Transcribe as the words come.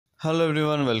Hello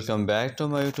everyone, welcome back to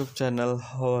my YouTube channel.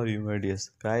 How are you, my dear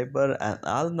subscriber and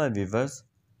all my viewers?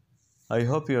 I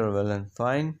hope you are well and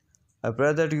fine. I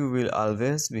pray that you will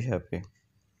always be happy.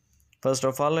 First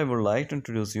of all, I would like to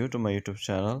introduce you to my YouTube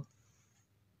channel.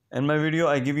 In my video,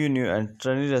 I give you new and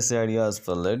trendy dress ideas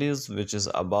for ladies, which is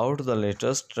about the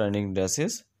latest trending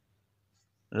dresses.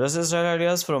 Dress style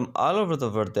ideas from all over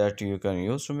the world that you can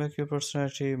use to make your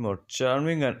personality more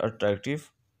charming and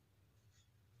attractive.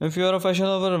 If you are a fashion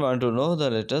lover and want to know the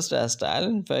latest style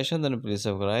and fashion, then please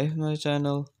subscribe my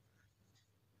channel.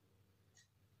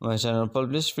 My channel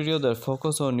published videos that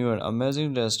focus on new and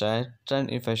amazing dress style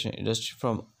trend in fashion industry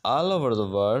from all over the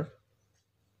world.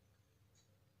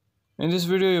 In this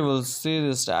video, you will see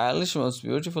the stylish, most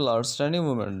beautiful, outstanding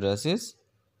women dresses.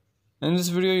 In this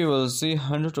video, you will see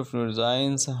hundreds of new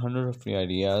designs, hundreds of new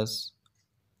ideas.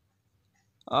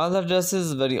 All the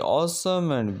dresses very awesome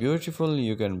and beautiful.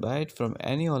 You can buy it from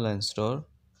any online store.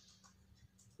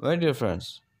 My dear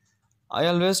friends, I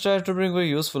always try to bring very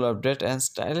useful update and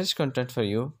stylish content for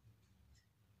you.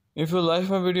 If you like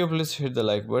my video, please hit the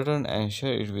like button and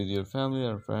share it with your family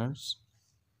and friends.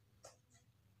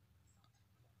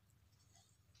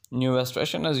 New best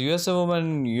fashion as USA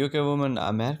woman, UK woman,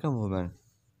 American woman.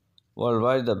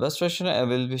 Worldwide the best fashion I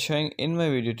will be showing in my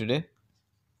video today.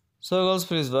 So girls,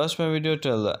 please watch my video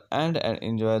till the end and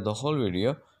enjoy the whole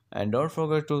video. And don't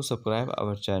forget to subscribe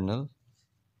our channel.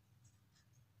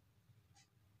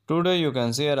 Today you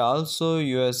can see here also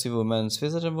USA woman,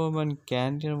 Switzerland woman,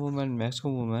 Canadian woman,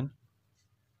 Mexican woman,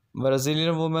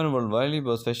 Brazilian woman, worldwide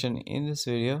both fashion in this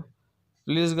video.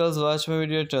 Please girls watch my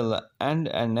video till the end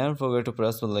and never forget to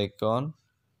press the like icon.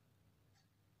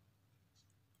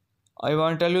 I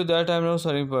want to tell you that I am now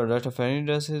selling product of any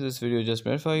dresses. This video is just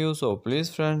made for you, so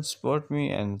please friends support me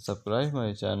and subscribe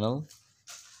my channel.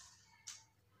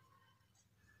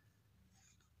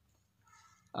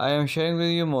 I am sharing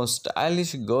with you most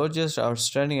stylish, gorgeous,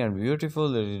 outstanding and beautiful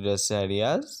lady dress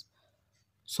ideas.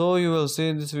 So you will see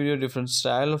in this video different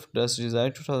style of dress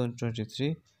design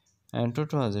 2023 and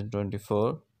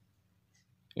 2024.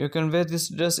 You can wear this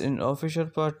dress in official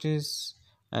parties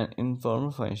and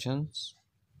informal functions.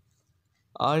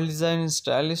 All design is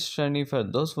stylish, trendy for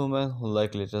those women who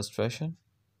like latest fashion.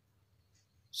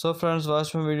 So friends,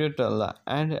 watch my video till the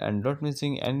end and don't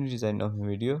missing any design of my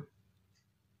video.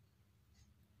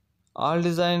 All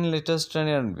design latest,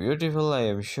 trendy and beautiful. I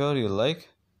am sure you like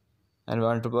and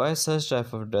want to buy such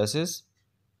type of dresses.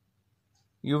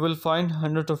 You will find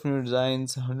hundreds of new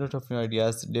designs, hundreds of new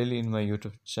ideas daily in my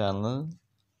YouTube channel.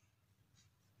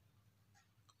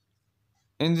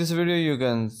 In this video, you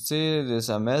can see this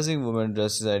amazing women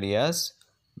dresses ideas,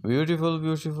 beautiful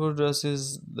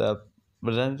dresses, the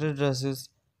branded dresses,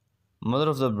 mother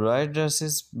of the bride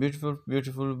dresses,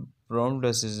 beautiful prom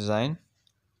dresses design.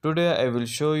 Today I will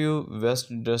show you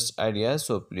best dress ideas,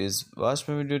 so please watch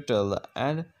my video till the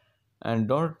end and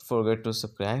don't forget to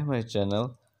subscribe my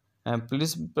channel and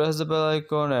please press the bell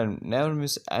icon and never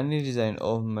miss any design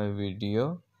of my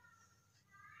video.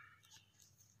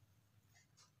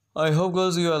 I hope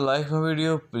girls you will like my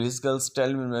video. Please girls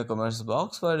tell me in my comments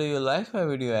box why do you like my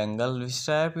video angle, which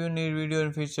type you need video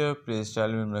in future. Please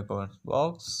tell me in my comments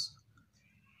box.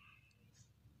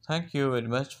 Thank you very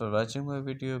much for watching my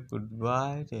video.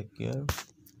 Goodbye. Take care.